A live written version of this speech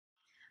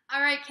All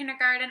right,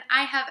 kindergarten,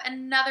 I have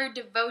another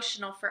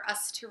devotional for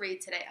us to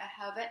read today.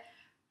 I have it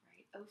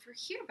right over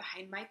here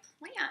behind my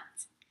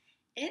plant.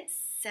 It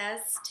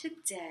says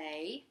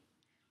today,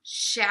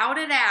 shout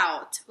it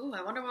out. Ooh,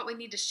 I wonder what we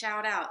need to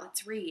shout out.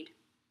 Let's read.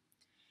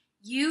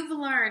 You've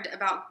learned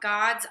about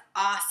God's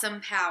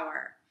awesome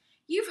power.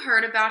 You've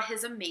heard about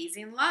his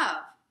amazing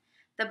love.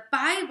 The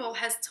Bible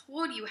has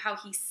told you how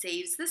he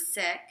saves the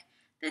sick,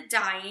 the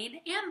dying,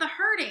 and the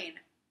hurting.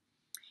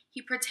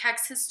 He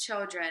protects his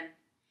children.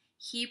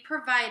 He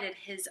provided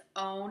his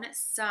own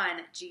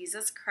son,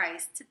 Jesus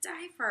Christ, to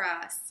die for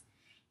us.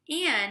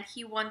 And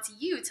he wants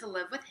you to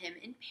live with him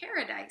in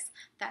paradise.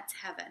 That's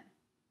heaven.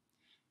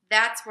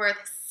 That's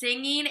worth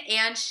singing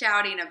and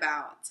shouting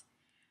about.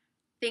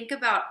 Think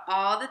about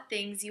all the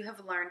things you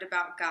have learned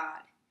about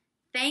God.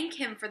 Thank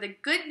him for the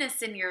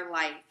goodness in your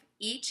life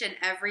each and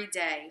every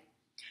day.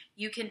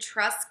 You can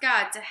trust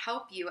God to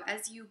help you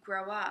as you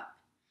grow up.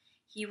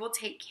 He will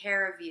take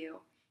care of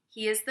you.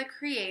 He is the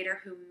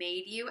creator who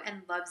made you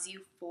and loves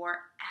you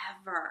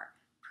forever.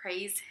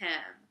 Praise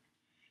him.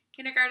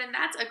 Kindergarten,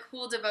 that's a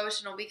cool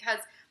devotional because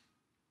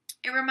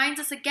it reminds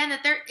us again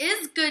that there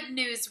is good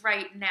news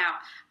right now.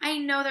 I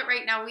know that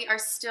right now we are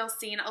still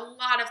seeing a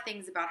lot of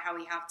things about how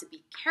we have to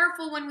be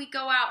careful when we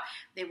go out.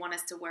 They want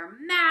us to wear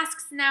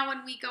masks now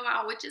when we go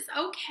out, which is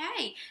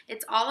okay.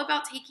 It's all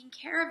about taking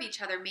care of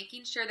each other,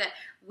 making sure that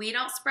we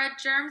don't spread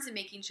germs and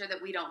making sure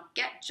that we don't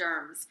get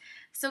germs.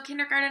 So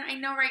kindergarten, I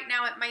know right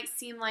now it might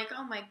seem like,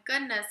 oh my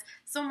goodness,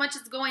 so much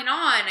is going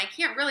on. I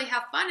can't really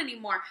have fun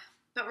anymore.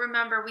 But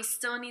remember, we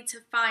still need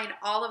to find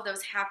all of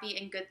those happy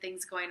and good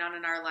things going on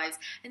in our lives.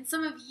 And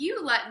some of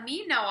you let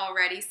me know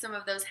already some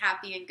of those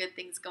happy and good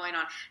things going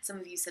on. Some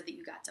of you said that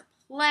you got to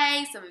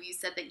play. Some of you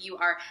said that you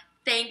are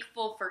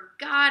thankful for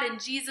God and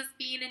Jesus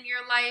being in your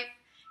life.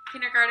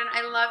 Kindergarten,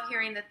 I love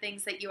hearing the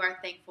things that you are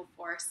thankful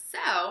for.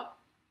 So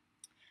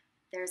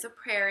there's a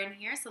prayer in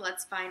here. So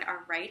let's find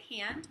our right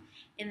hand.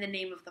 In the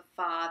name of the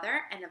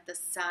Father, and of the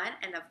Son,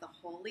 and of the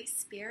Holy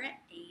Spirit.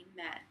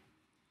 Amen.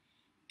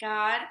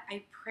 God,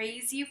 I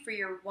praise you for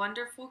your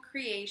wonderful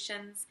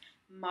creations,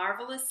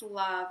 marvelous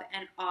love,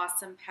 and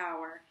awesome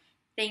power.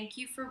 Thank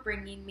you for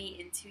bringing me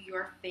into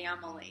your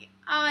family.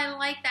 Oh, I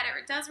like that.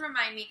 It does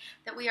remind me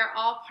that we are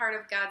all part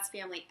of God's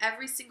family.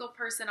 Every single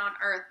person on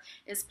earth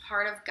is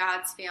part of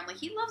God's family.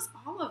 He loves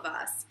all of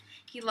us.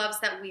 He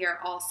loves that we are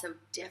all so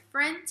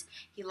different.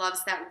 He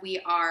loves that we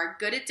are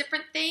good at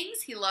different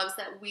things. He loves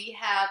that we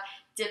have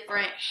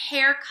different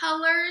hair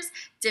colors,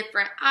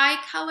 different eye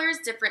colors,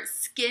 different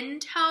skin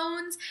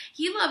tones.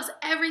 He loves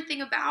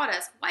everything about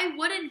us. Why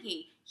wouldn't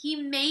he? He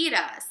made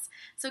us.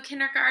 So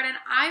kindergarten,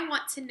 I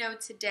want to know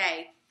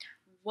today,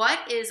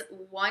 what is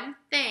one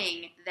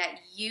thing that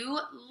you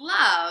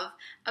love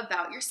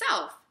about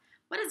yourself?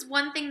 What is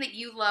one thing that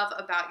you love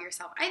about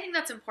yourself? I think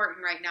that's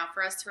important right now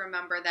for us to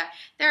remember that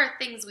there are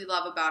things we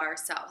love about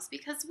ourselves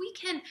because we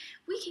can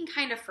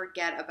kind of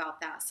forget about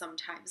that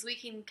sometimes. We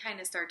can kind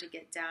of start to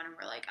get down and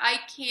we're like, I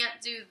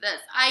can't do this.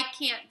 I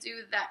can't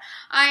do that.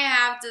 I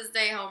have to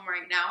stay home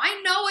right now.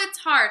 I know it's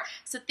hard.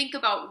 So think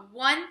about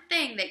one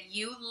thing that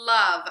you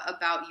love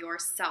about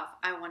yourself.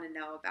 I want to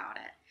know about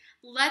it.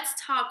 Let's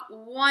talk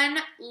one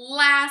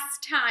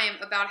last time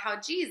about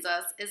how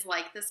Jesus is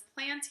like this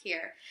plant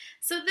here.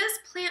 So this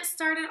plant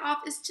started off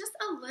as just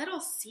a little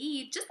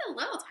seed, just a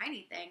little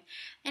tiny thing.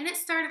 And it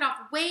started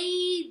off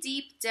way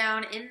deep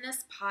down in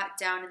this pot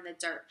down in the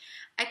dirt.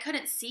 I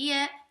couldn't see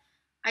it.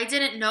 I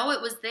didn't know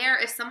it was there.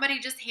 If somebody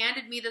just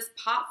handed me this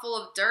pot full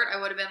of dirt, I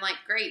would have been like,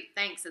 great,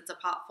 thanks, it's a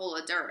pot full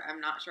of dirt.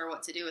 I'm not sure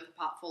what to do with a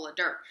pot full of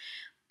dirt.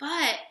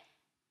 But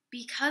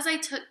because I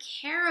took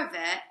care of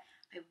it,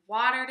 I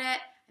watered it,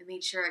 I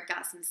made sure it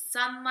got some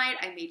sunlight.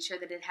 I made sure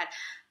that it had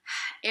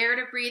air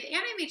to breathe. And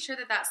I made sure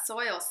that that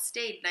soil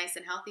stayed nice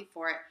and healthy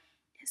for it.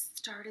 It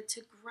started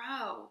to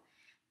grow.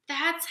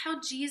 That's how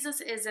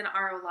Jesus is in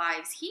our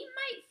lives. He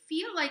might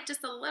feel like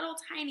just a little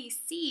tiny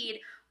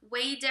seed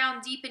way down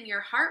deep in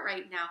your heart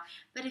right now.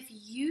 But if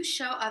you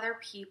show other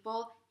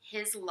people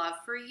his love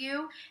for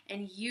you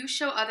and you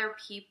show other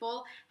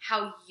people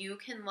how you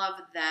can love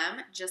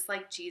them just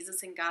like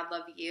Jesus and God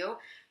love you,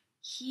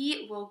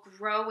 he will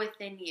grow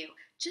within you.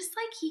 Just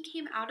like he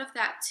came out of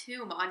that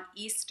tomb on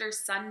Easter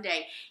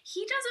Sunday.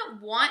 He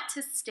doesn't want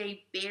to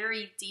stay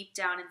buried deep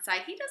down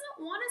inside. He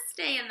doesn't want to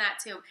stay in that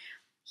tomb.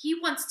 He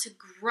wants to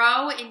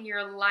grow in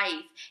your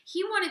life.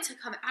 He wanted to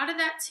come out of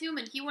that tomb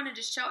and he wanted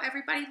to show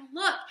everybody,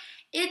 look,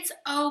 it's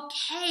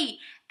okay.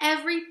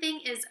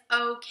 Everything is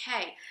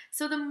okay.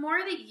 So the more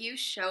that you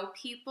show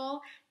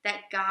people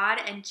that God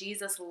and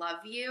Jesus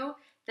love you,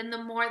 then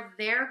the more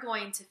they're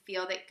going to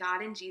feel that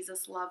God and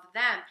Jesus love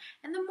them.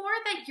 And the more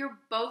that you're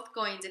both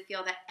going to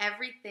feel that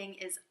everything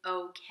is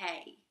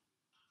okay.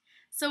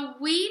 So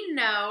we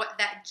know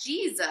that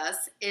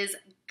Jesus is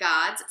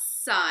God's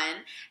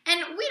son,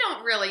 and we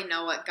don't really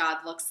know what God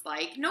looks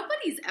like.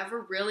 Nobody's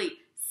ever really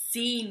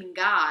seen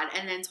God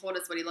and then told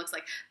us what he looks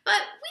like. But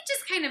we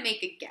just kind of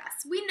make a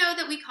guess. We know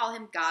that we call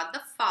him God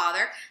the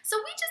Father, so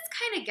we just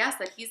kind of guess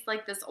that he's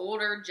like this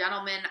older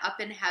gentleman up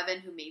in heaven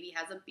who maybe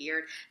has a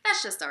beard.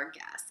 That's just our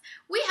guess.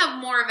 We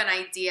have more of an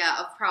idea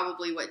of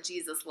probably what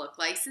Jesus looked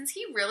like since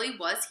he really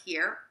was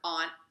here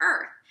on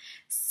earth.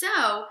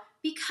 So,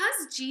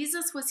 because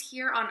Jesus was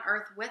here on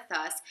earth with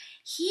us,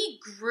 he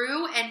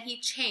grew and he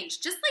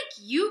changed. Just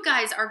like you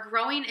guys are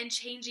growing and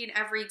changing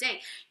every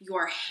day.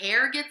 Your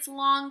hair gets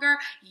longer,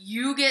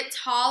 you get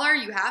taller,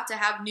 you have to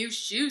have new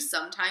shoes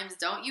sometimes,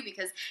 don't you?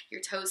 Because your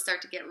toes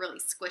start to get really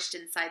squished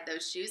inside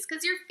those shoes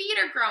because your feet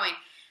are growing.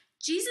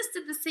 Jesus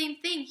did the same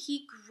thing.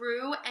 He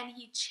grew and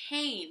he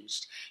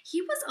changed.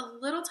 He was a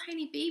little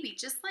tiny baby,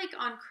 just like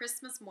on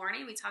Christmas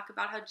morning we talk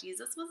about how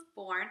Jesus was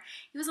born.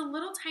 He was a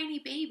little tiny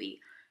baby.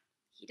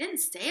 He didn't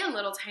stay a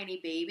little tiny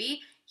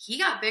baby. He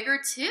got bigger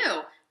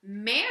too.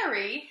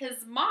 Mary,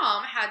 his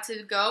mom, had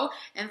to go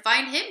and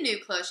find him new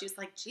clothes. She was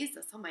like,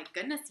 Jesus, oh my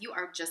goodness, you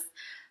are just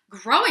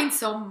growing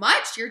so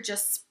much. You're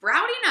just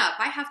sprouting up.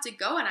 I have to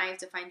go and I have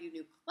to find you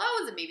new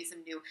clothes and maybe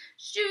some new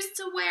shoes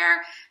to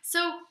wear.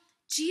 So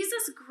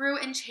Jesus grew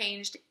and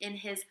changed in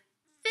his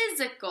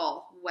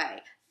physical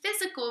way.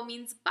 Physical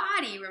means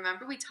body.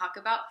 Remember, we talk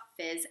about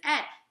phys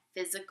ed.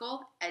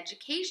 Physical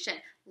education,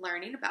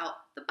 learning about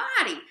the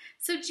body.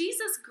 So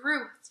Jesus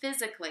grew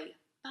physically,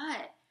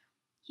 but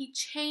he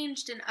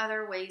changed in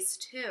other ways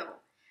too.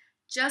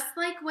 Just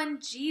like when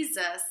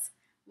Jesus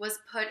was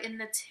put in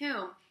the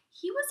tomb,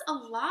 he was a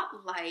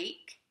lot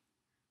like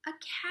a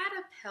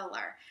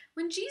caterpillar.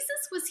 When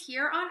Jesus was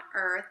here on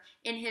earth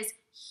in his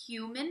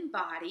human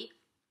body,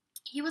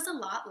 he was a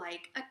lot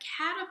like a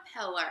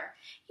caterpillar.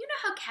 You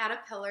know how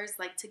caterpillars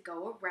like to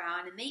go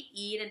around and they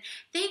eat and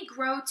they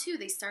grow too.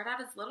 They start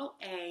out as little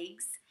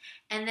eggs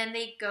and then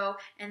they go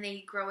and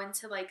they grow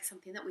into like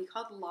something that we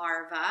call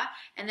larva.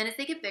 And then as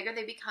they get bigger,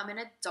 they become an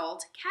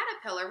adult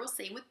caterpillar. Well,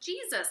 same with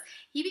Jesus.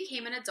 He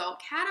became an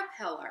adult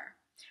caterpillar.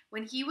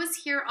 When he was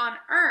here on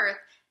earth,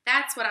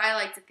 that's what I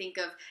like to think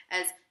of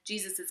as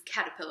Jesus'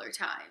 caterpillar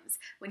times,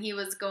 when he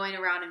was going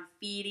around and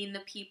feeding the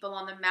people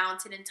on the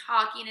mountain and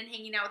talking and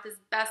hanging out with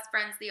his best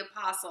friends, the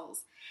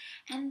apostles.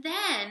 And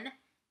then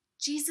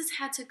Jesus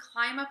had to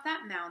climb up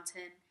that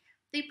mountain.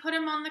 They put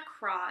him on the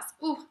cross.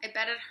 Ooh, I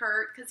bet it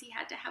hurt because he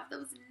had to have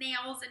those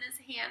nails in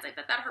his hands. I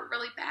bet that hurt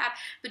really bad.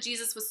 But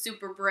Jesus was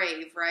super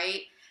brave,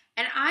 right?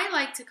 And I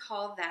like to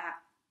call that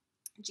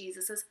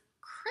Jesus'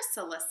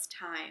 chrysalis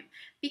time,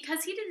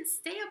 because he didn't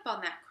stay up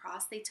on that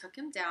cross. They took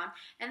him down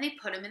and they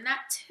put him in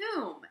that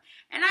tomb.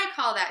 And I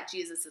call that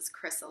Jesus'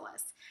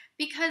 chrysalis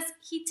because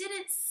he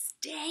didn't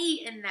stay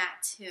in that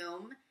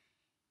tomb.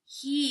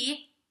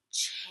 He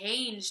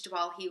changed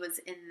while he was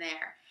in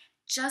there.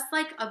 Just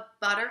like a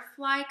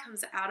butterfly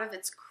comes out of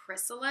its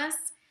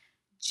chrysalis,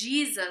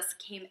 Jesus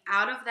came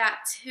out of that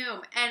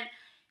tomb and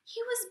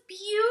he was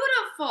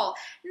beautiful.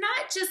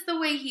 Not just the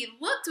way he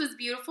looked was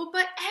beautiful,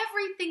 but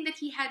everything that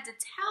he had to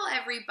tell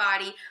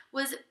everybody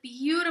was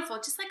beautiful.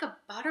 Just like a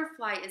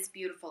butterfly is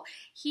beautiful.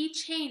 He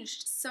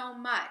changed so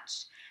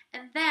much.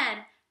 And then,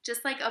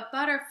 just like a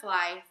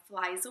butterfly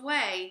flies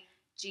away,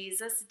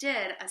 Jesus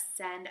did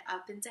ascend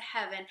up into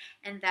heaven,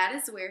 and that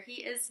is where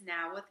he is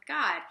now with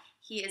God.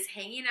 He is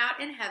hanging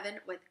out in heaven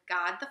with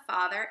God the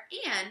Father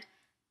and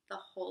the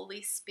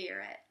Holy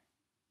Spirit.